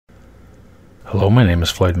Hello, my name is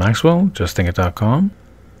Floyd Maxwell, justthinkit.com.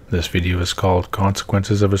 This video is called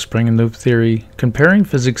Consequences of a Spring and Loop Theory, Comparing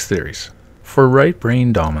Physics Theories for Right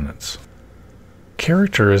Brain Dominance.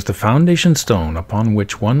 Character is the foundation stone upon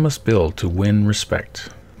which one must build to win respect.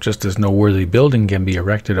 Just as no worthy building can be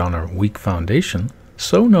erected on a weak foundation,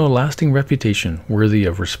 so no lasting reputation worthy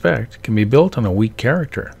of respect can be built on a weak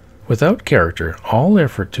character. Without character, all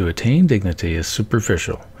effort to attain dignity is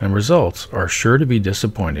superficial, and results are sure to be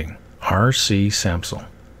disappointing. R.C. Samsel.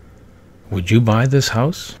 Would you buy this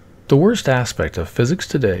house? The worst aspect of physics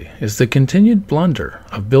today is the continued blunder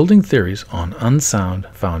of building theories on unsound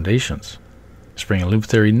foundations. Spring and loop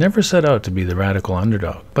theory never set out to be the radical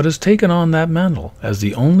underdog, but has taken on that mantle as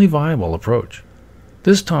the only viable approach.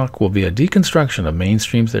 This talk will be a deconstruction of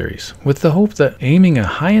mainstream theories, with the hope that aiming a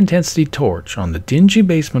high-intensity torch on the dingy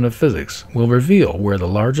basement of physics will reveal where the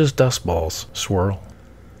largest dust balls swirl.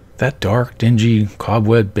 That dark, dingy,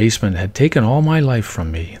 cobweb basement had taken all my life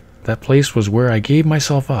from me. That place was where I gave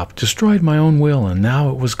myself up, destroyed my own will, and now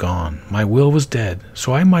it was gone. My will was dead,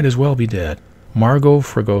 so I might as well be dead. Margot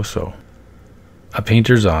Fragoso. A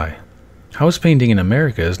painter's eye. House painting in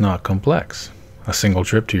America is not complex. A single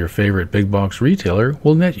trip to your favorite big box retailer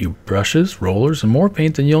will net you brushes, rollers, and more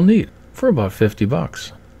paint than you'll need for about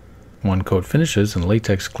 $50. One coat finishes and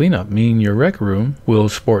latex cleanup mean your rec room will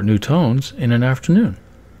sport new tones in an afternoon.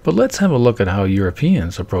 But let's have a look at how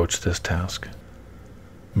Europeans approach this task.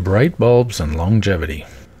 Bright bulbs and longevity.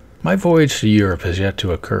 My voyage to Europe has yet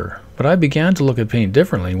to occur, but I began to look at paint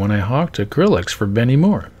differently when I hawked acrylics for Benny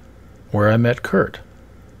Moore, where I met Kurt.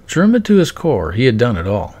 German to his core, he had done it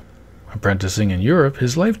all. Apprenticing in Europe,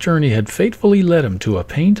 his life journey had fatefully led him to a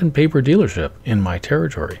paint and paper dealership in my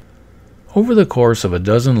territory. Over the course of a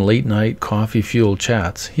dozen late-night coffee-fueled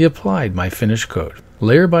chats, he applied my finish coat,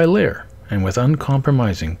 layer by layer, and with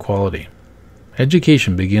uncompromising quality.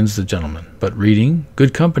 Education begins the gentleman, but reading,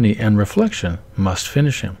 good company, and reflection must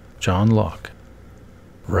finish him. John Locke.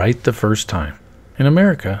 Right the first time. In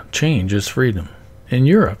America, change is freedom. In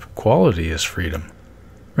Europe, quality is freedom.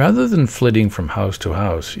 Rather than flitting from house to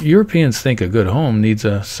house, Europeans think a good home needs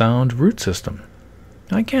a sound root system.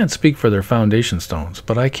 I can't speak for their foundation stones,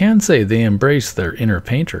 but I can say they embrace their inner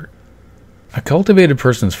painter. A cultivated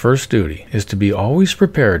person's first duty is to be always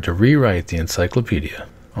prepared to rewrite the encyclopedia.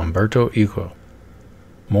 Umberto Eco.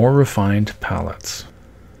 More refined palettes.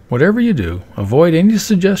 Whatever you do, avoid any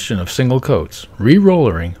suggestion of single coats,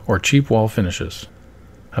 re-rollering, or cheap wall finishes.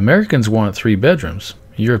 Americans want 3 bedrooms.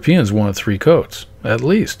 Europeans want 3 coats, at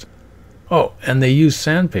least. Oh, and they use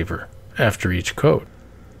sandpaper after each coat.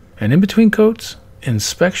 And in between coats,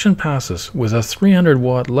 inspection passes with a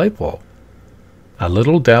 300-watt light bulb. A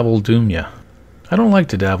little dabble doomya. I don't like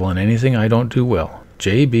to dabble in anything I don't do well.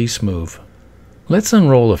 J.B. Smoove. Let's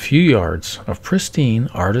unroll a few yards of pristine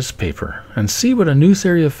artist paper and see what a new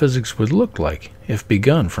theory of physics would look like if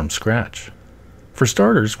begun from scratch. For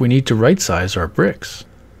starters, we need to right-size our bricks.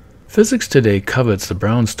 Physics today covets the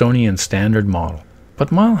Brownstonian standard model,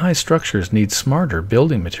 but mile-high structures need smarter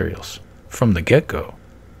building materials from the get-go.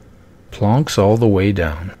 Planck's all the way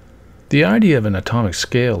down. The idea of an atomic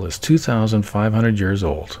scale is 2,500 years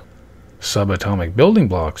old. Subatomic building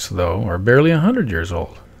blocks, though, are barely 100 years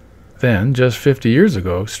old. Then, just 50 years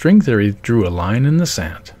ago, string theory drew a line in the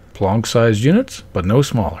sand. Planck-sized units, but no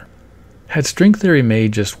smaller. Had string theory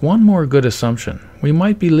made just one more good assumption, we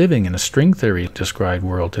might be living in a string theory-described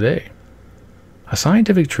world today. A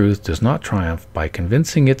scientific truth does not triumph by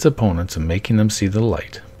convincing its opponents and making them see the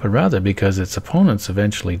light, but rather because its opponents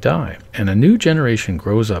eventually die, and a new generation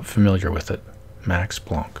grows up familiar with it. Max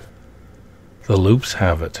Planck. The loops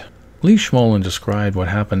have it. Lee Schmolin described what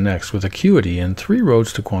happened next with acuity in 3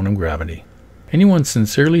 Roads to Quantum Gravity. Anyone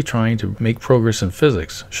sincerely trying to make progress in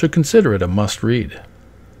physics should consider it a must-read.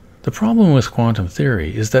 The problem with quantum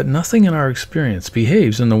theory is that nothing in our experience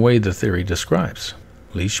behaves in the way the theory describes.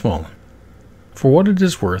 Lee Schmolin. For what it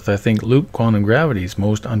is worth, I think loop quantum gravity's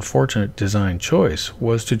most unfortunate design choice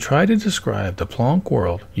was to try to describe the Planck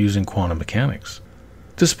world using quantum mechanics.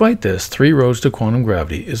 Despite this, 3 Roads to Quantum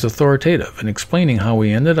Gravity is authoritative in explaining how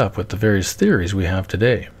we ended up with the various theories we have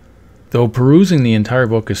today. Though perusing the entire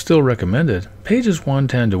book is still recommended, pages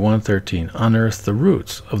 110 to 113 unearth the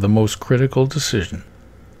roots of the most critical decision.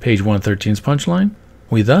 Page 113's punchline: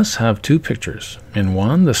 we thus have 2 pictures. In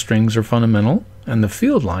one, the strings are fundamental, and the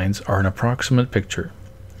field lines are an approximate picture.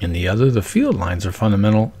 In the other, the field lines are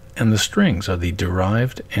fundamental, and the strings are the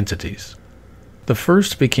derived entities. The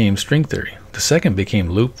first became string theory. The second became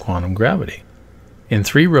loop quantum gravity. In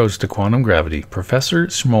 3 Roads to Quantum Gravity, Professor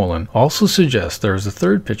Schmolin also suggests there is a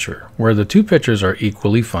third picture, where the 2 pictures are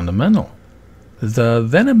equally fundamental. The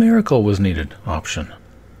then a miracle was needed option.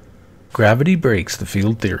 Gravity breaks the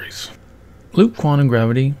field theories. Loop quantum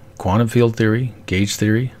gravity, quantum field theory, gauge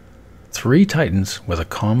theory, three titans with a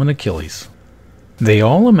common Achilles. They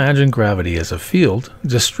all imagine gravity as a field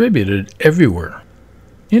distributed everywhere.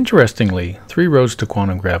 Interestingly, Three Roads to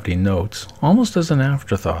Quantum Gravity notes, almost as an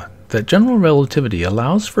afterthought, that general relativity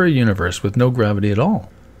allows for a universe with no gravity at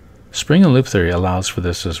all. Spring and loop theory allows for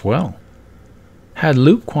this as well. Had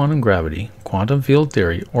loop quantum gravity, quantum field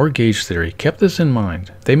theory, or gauge theory kept this in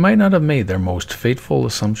mind, they might not have made their most fateful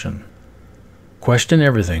assumption. Question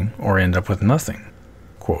everything or end up with nothing.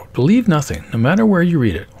 Quote, believe nothing, no matter where you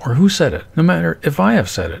read it, or who said it, no matter if I have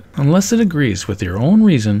said it, unless it agrees with your own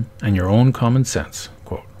reason and your own common sense.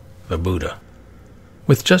 Quote, the Buddha.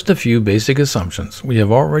 With just a few basic assumptions, we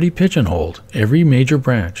have already pigeonholed every major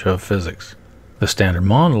branch of physics. The standard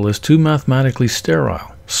model is too mathematically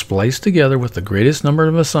sterile, spliced together with the greatest number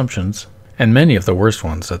of assumptions, and many of the worst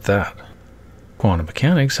ones at that. Quantum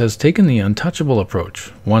mechanics has taken the untouchable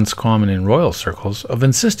approach, once common in royal circles, of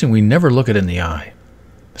insisting we never look it in the eye.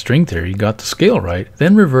 String theory got the scale right,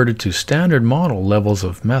 then reverted to standard model levels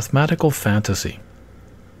of mathematical fantasy.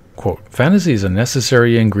 Quote, fantasy is a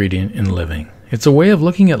necessary ingredient in living. It's a way of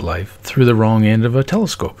looking at life through the wrong end of a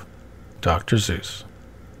telescope. Dr. Seuss.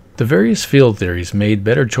 The various field theories made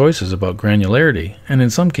better choices about granularity, and in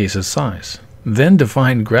some cases size, then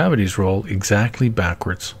defined gravity's role exactly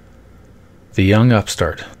backwards. The young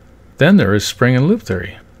upstart. Then there is spring and loop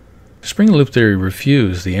theory. Spring and loop theory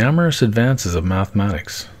refused the amorous advances of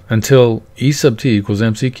mathematics until E sub t equals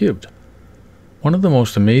mc cubed. One of the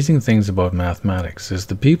most amazing things about mathematics is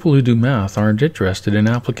the people who do math aren't interested in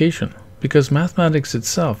application, because mathematics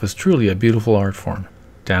itself is truly a beautiful art form.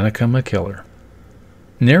 Danica McKellar.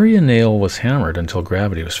 Nary a nail was hammered until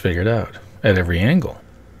gravity was figured out, at every angle.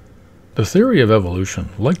 The theory of evolution,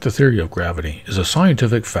 like the theory of gravity, is a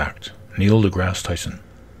scientific fact. Neil deGrasse Tyson.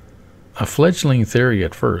 A fledgling theory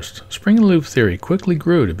at first, spring and loop theory quickly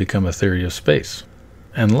grew to become a theory of space,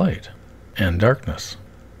 and light, and darkness.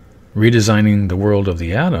 Redesigning the world of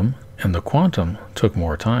the atom and the quantum took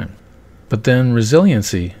more time. But then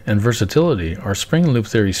resiliency and versatility are spring and loop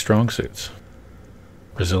theory's strong suits.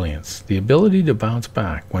 Resilience, the ability to bounce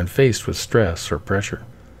back when faced with stress or pressure.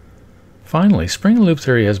 Finally, spring and loop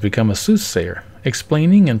theory has become a soothsayer,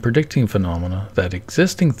 explaining and predicting phenomena that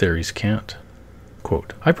existing theories can't.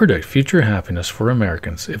 Quote, I predict future happiness for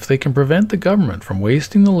Americans if they can prevent the government from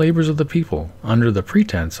wasting the labors of the people under the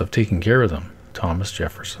pretense of taking care of them. Thomas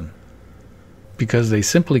Jefferson. Because they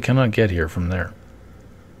simply cannot get here from there.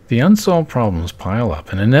 The unsolved problems pile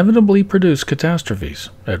up and inevitably produce catastrophes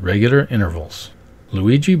at regular intervals.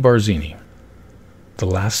 Luigi Barzini. The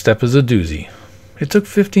last step is a doozy. It took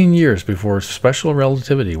 15 years before special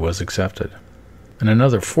relativity was accepted, and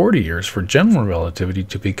another 40 years for general relativity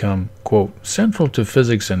to become, quote, central to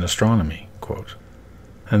physics and astronomy, quote.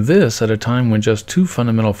 And this at a time when just two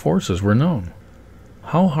fundamental forces were known.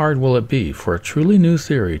 How hard will it be for a truly new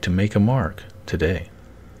theory to make a mark today?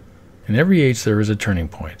 In every age there is a turning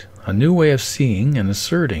point, a new way of seeing and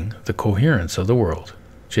asserting the coherence of the world.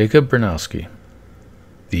 Jacob Bernowski.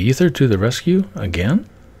 The ether to the rescue again?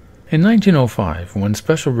 In 1905, when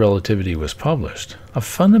special relativity was published, a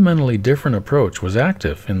fundamentally different approach was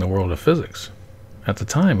active in the world of physics. At the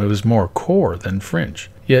time, it was more core than fringe,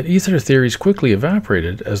 yet ether theories quickly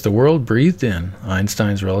evaporated as the world breathed in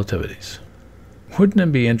Einstein's relativities. Wouldn't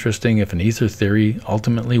it be interesting if an ether theory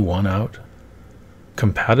ultimately won out?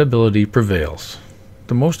 Compatibility prevails.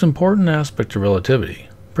 The most important aspect of relativity,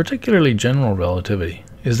 particularly general relativity,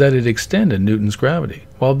 is that it extended Newton's gravity,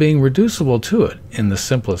 while being reducible to it in the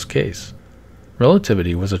simplest case.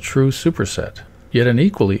 Relativity was a true superset, yet an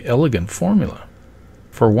equally elegant formula.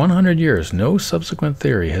 For 100 years, no subsequent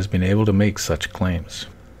theory has been able to make such claims.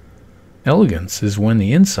 Elegance is when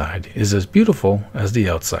the inside is as beautiful as the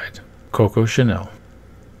outside. Coco Chanel.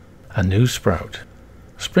 A new sprout.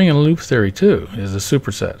 Spring and loop theory, too, is a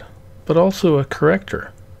superset, but also a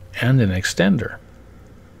corrector and an extender.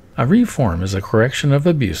 A reform is a correction of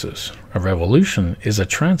abuses. A revolution is a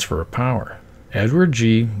transfer of power. Edward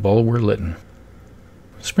G. Bulwer-Lytton.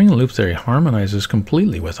 Spring and loop theory harmonizes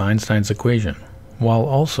completely with Einstein's equation, while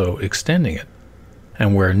also extending it.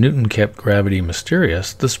 And where Newton kept gravity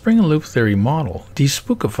mysterious, the spring and loop theory model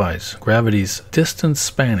despookifies gravity's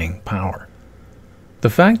distance-spanning power. The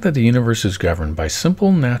fact that the universe is governed by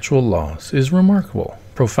simple natural laws is remarkable,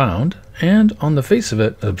 profound, and, on the face of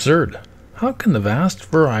it, absurd. How can the vast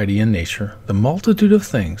variety in nature, the multitude of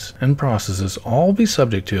things and processes all be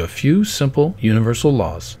subject to a few simple universal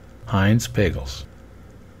laws? Heinz Pagels.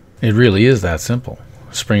 It really is that simple.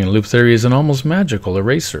 Spring and loop theory is an almost magical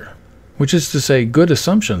eraser, which is to say good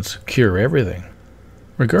assumptions cure everything.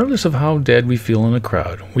 Regardless of how dead we feel in a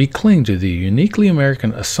crowd, we cling to the uniquely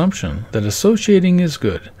American assumption that associating is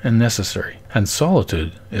good and necessary, and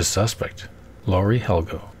solitude is suspect. Laurie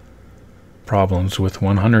Helgo. Problems with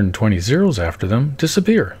 120 zeros after them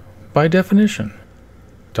disappear, by definition.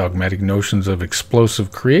 Dogmatic notions of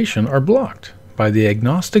explosive creation are blocked by the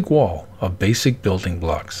agnostic wall of basic building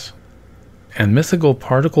blocks. And mythical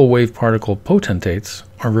particle-wave-particle potentates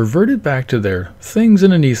are reverted back to their things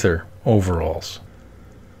in an ether overalls.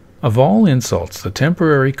 Of all insults, the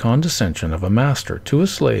temporary condescension of a master to a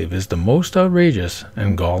slave is the most outrageous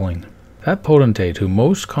and galling. That potentate who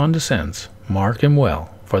most condescends, mark him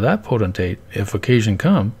well, for that potentate, if occasion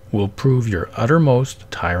come, will prove your uttermost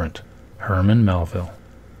tyrant. Herman Melville.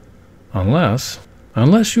 Unless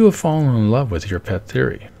you have fallen in love with your pet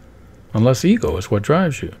theory. Unless ego is what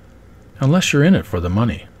drives you. Unless you're in it for the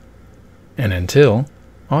money. And until,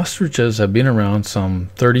 ostriches have been around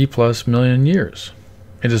some 30+ million years.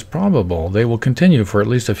 It is probable they will continue for at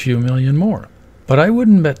least a few million more. But I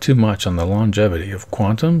wouldn't bet too much on the longevity of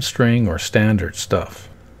quantum, string, or standard stuff.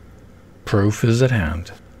 Proof is at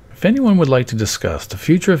hand. If anyone would like to discuss the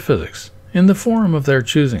future of physics in the forum of their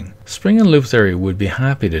choosing, spring and loop theory would be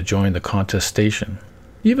happy to join the contestation,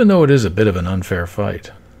 even though it is a bit of an unfair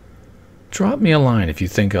fight. Drop me a line if you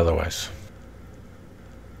think otherwise.